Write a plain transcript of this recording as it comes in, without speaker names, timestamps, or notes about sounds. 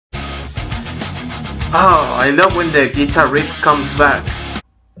Oh, I love when the guitar riff comes back.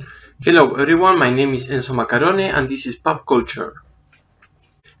 Hello everyone, my name is Enzo Macarone and this is Pop Culture.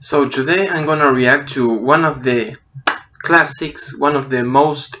 So today I'm gonna react to one of the classics, one of the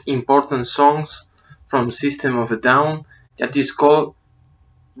most important songs from System of a Down, that is called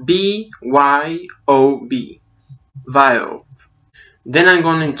B.Y.O.B. B.Y.O.B. Then I'm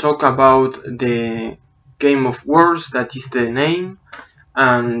gonna talk about the game of words, that is the name,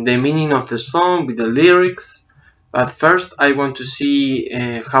 and the meaning of the song with the lyrics. But first I want to see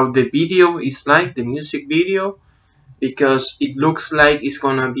how the video is like, the music video, because it looks like it's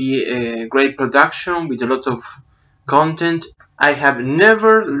gonna be a great production with a lot of content. I have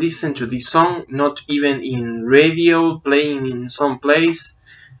never listened to this song, not even in radio, playing in some place.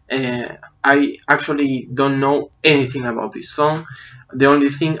 I actually don't know anything about this song. The only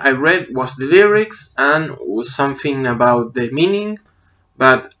thing I read was the lyrics and something about the meaning,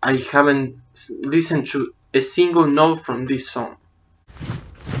 but I haven't listened to a single note from this song.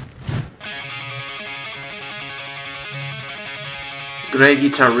 Great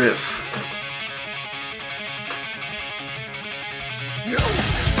guitar riff.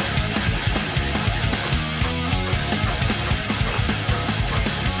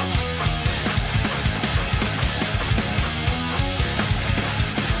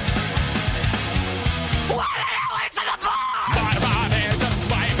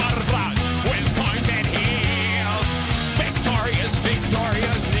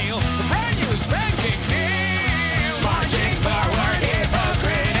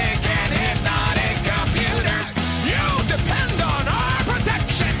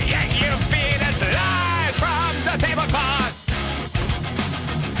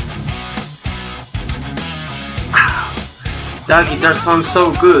 That guitar sounds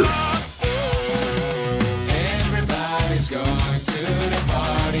so good. Everybody's going to the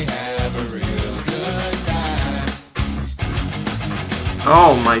party, have a real good time.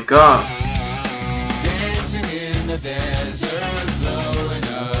 Oh my god. Dancing in the desert, blowing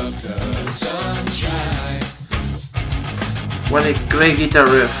up the sunshine. What a great guitar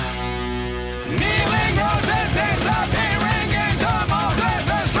riff. Kneeling roses disappearing into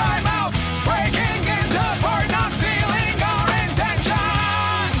Moses' dry mouth, breaking into part, not stealing our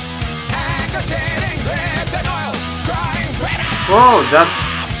intentions. Anger sitting, gripped in oil, crying freedom. Oh, that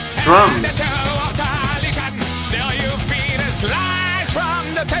drums. Still you feed a slice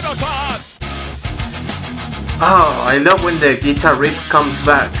from the tablecloth. Oh, I love when the guitar riff comes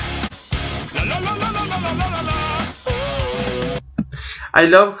back. I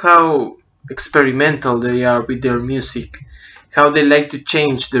love how experimental they are with their music, how they like to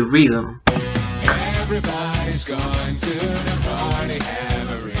change the rhythm. Everybody's going to the party,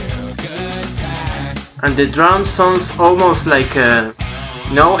 have a real good time. And the drum sounds almost like a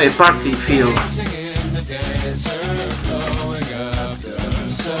party feel. Dancing in the desert, blowing up the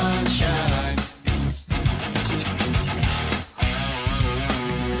sunshine.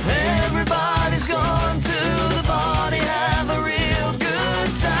 Everybody's going to the party, have a real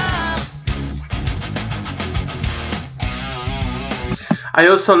good time. I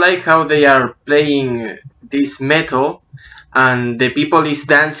also like how they are playing this metal and the people is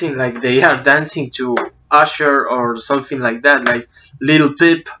dancing like they are dancing to Usher or something like that, like Lil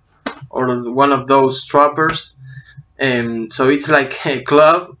Peep or one of those trappers. So it's like a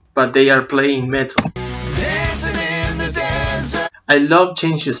club, but they are playing metal. Dancing in the desert. I love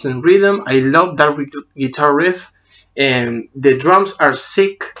changes in rhythm. I love that guitar riff. The drums are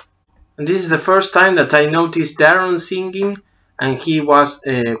sick. And this is the first time that I noticed Darren singing, and he was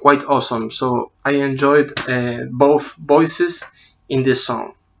quite awesome. So I enjoyed both voices in this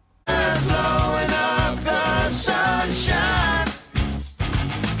song. Blowing up the sunshine.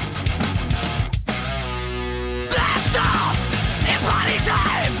 Blast off! It's party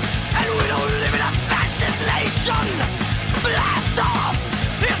time! And we don't live in a fascist nation! Blast off!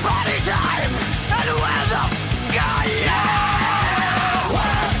 It's party time! And where the f*** are you?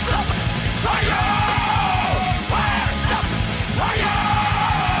 Where the f*** are you? Where the f*** are you?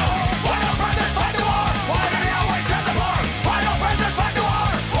 Why don't presidents fight the war? Why do they always send the poor? Why don't presidents fight the war?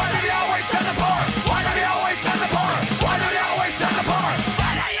 Why do they always send the poor? Why do they always send the poor? Why do they always send the poor? Why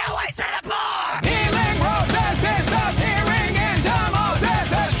do they always send the poor? Healing roses disappearing into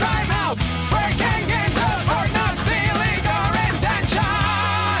Moses' dry mouth, breaking into for not stealing our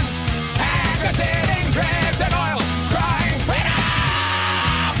intentions. Anger sitting, dripped in oil, crying freedom.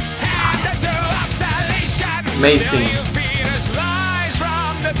 Handed to obsolescence. Amazing. Still you feed us lies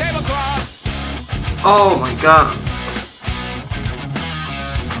from the tablecloth. Oh my god.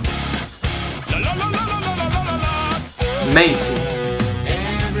 Amazing.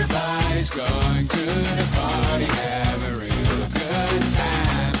 Everybody's going to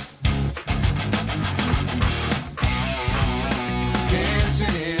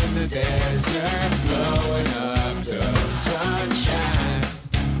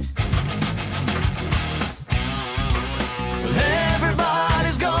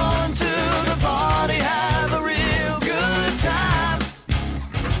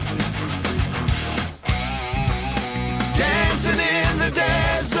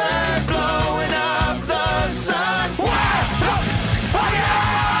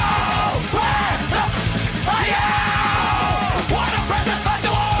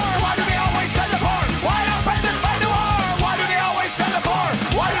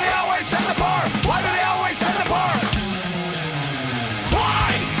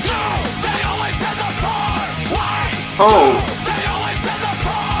Oh, They always send the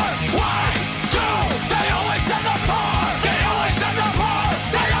poor. Why do they always send the poor? They always send the poor.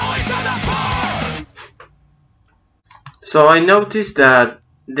 They always send the poor. so I noticed that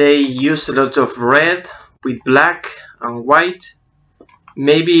they use a lot of red with black and white.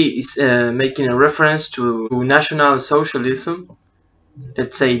 Maybe it's making a reference to National Socialism,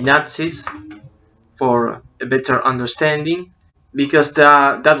 let's say Nazis, for a better understanding, because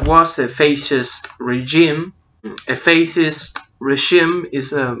that was a fascist regime. A fascist regime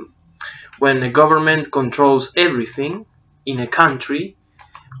is when a government controls everything in a country,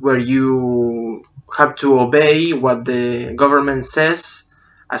 where you have to obey what the government says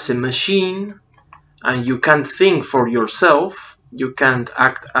as a machine, and you can't think for yourself, you can't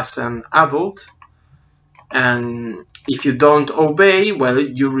act as an adult, and if you don't obey, well,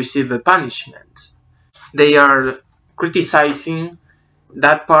 you receive a punishment. They are criticizing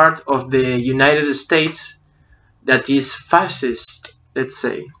that part of the United States that is fascist, let's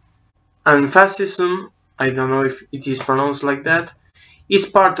say. And fascism, I don't know if it is pronounced like that, is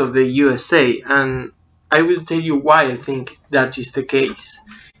part of the USA, and I will tell you why I think that is the case.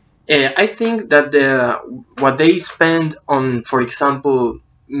 I think that what they spend on, for example,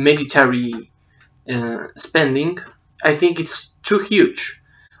 military spending, I think it's too huge.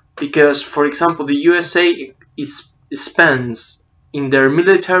 Because, for example, the USA spends in their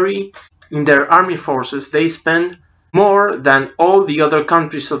military, in their army forces, they spend more than all the other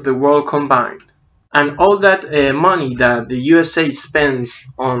countries of the world combined. And all that money that the USA spends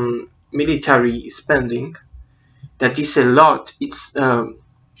on military spending, that is a lot, it's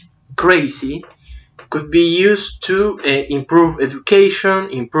crazy, could be used to improve education,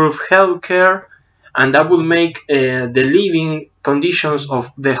 improve healthcare, and that will make the living conditions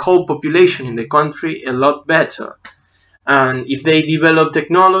of the whole population in the country a lot better. And if they develop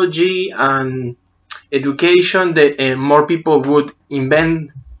technology and education, more people would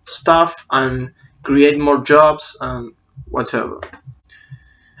invent stuff and create more jobs and whatever.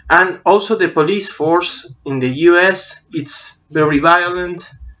 And also the police force in the US, it's very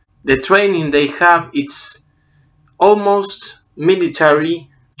violent. The training they have, it's almost military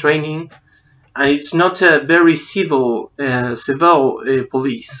training, and it's not a very civil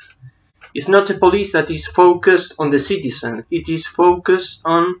police. It's not a police that is focused on the citizen. It is focused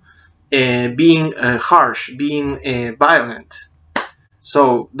on being harsh, being violent.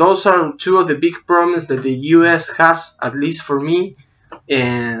 So those are two of the big problems that the US has, at least for me,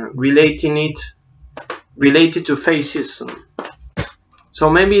 related to fascism. So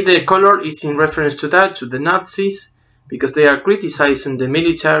maybe the color is in reference to that, to the Nazis, because they are criticizing the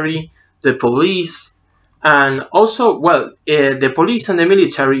military, the police, and also, well, the police and the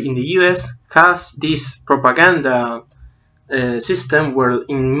military in the US has this propaganda system where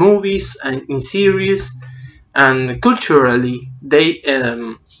in movies and in series and culturally they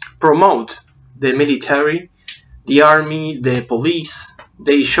promote the military, the army, the police.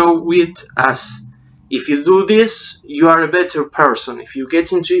 They show it as, if you do this, you are a better person. If you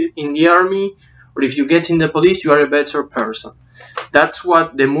get in the army or if you get in the police, you are a better person. That's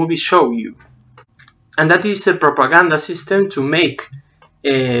what the movies show you. And that is a propaganda system to make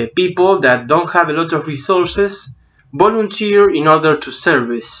people that don't have a lot of resources volunteer in order to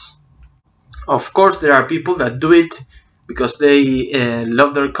service. Of course, there are people that do it because they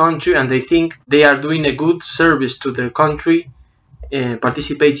love their country and they think they are doing a good service to their country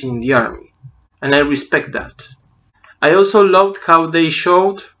participating in the army. And I respect that. I also loved how they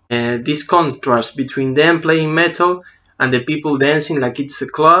showed this contrast between them playing metal and the people dancing like it's a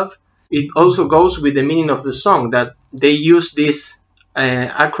club. It also goes with the meaning of the song, that they use this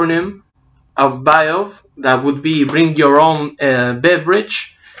acronym of B.Y.O.B, that would be bring your own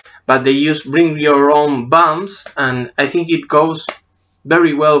beverage, but they use bring your own bombs, and I think it goes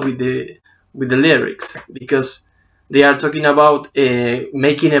very well with the lyrics, because they are talking about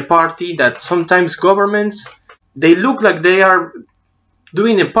making a party that sometimes governments, they look like they are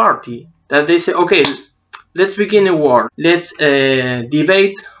doing a party, that they say, okay, let's begin a war, let's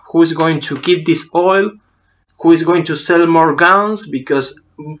debate who is going to keep this oil, who is going to sell more guns, because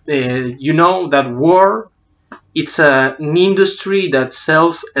you know that war, it's an industry that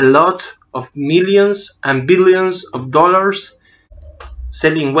sells a lot of millions and billions of dollars,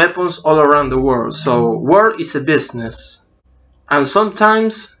 selling weapons all around the world. So war is a business, and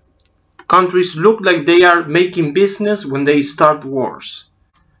sometimes countries look like they are making business when they start wars.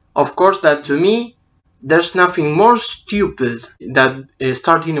 Of course, that to me, there's nothing more stupid than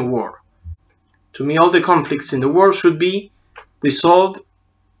starting a war. To me, all the conflicts in the world should be resolved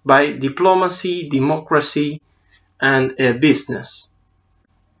by diplomacy, democracy, and business.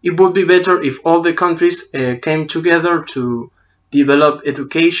 It would be better if all the countries came together to develop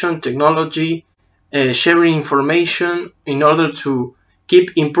education, technology, sharing information in order to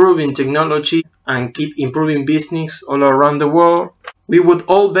keep improving technology and keep improving business all around the world. We would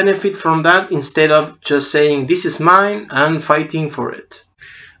all benefit from that instead of just saying this is mine and fighting for it.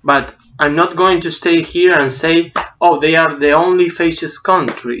 But I'm not going to stay here and say, oh, they are the only fascist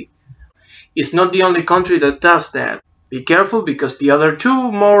country. It's not the only country that does that. Be careful, because the other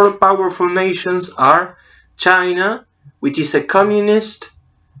two more powerful nations are China, which is a communist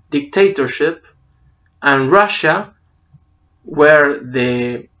dictatorship, and Russia, where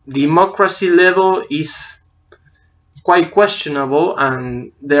the democracy level is quite questionable,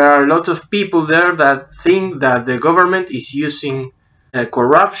 and there are a lot of people there that think that the government is using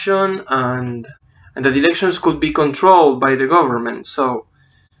corruption and that elections could be controlled by the government.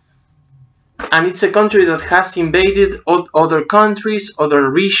 And it's a country that has invaded other countries, other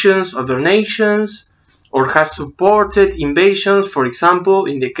regions, other nations, or has supported invasions. For example,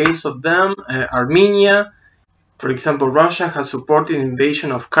 in the case of them, Armenia. For example, Russia has supported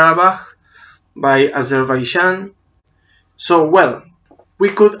invasion of Karabakh by Azerbaijan. So, well, we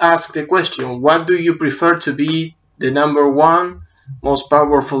could ask the question, what do you prefer to be the number one most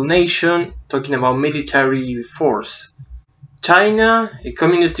powerful nation, talking about military force? China, a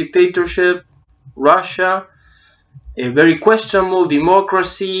communist dictatorship, Russia, a very questionable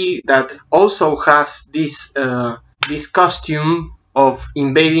democracy that also has this costume of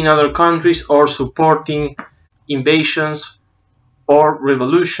invading other countries or supporting invasions or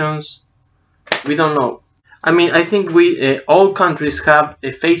revolutions. We don't know. I mean, I think all countries have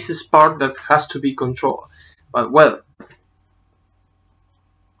a fascist part that has to be controlled. But well,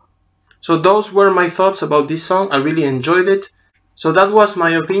 so those were my thoughts about this song. I really enjoyed it. So that was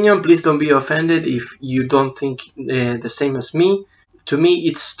my opinion. Please don't be offended if you don't think the same as me. To me,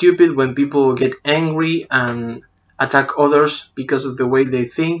 it's stupid when people get angry and attack others because of the way they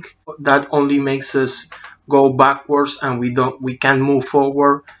think. That only makes us go backwards, and we can't move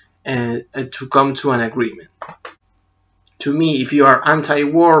forward to come to an agreement. To me, if you are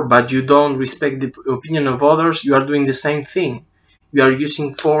anti-war but you don't respect the opinion of others, you are doing the same thing. You are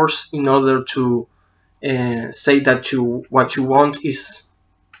using force in order to say that what you want is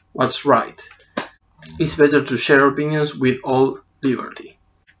what's right. It's better to share opinions with all liberty.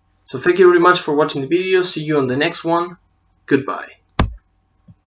 So thank you very much for watching the video. See you on the next one. Goodbye.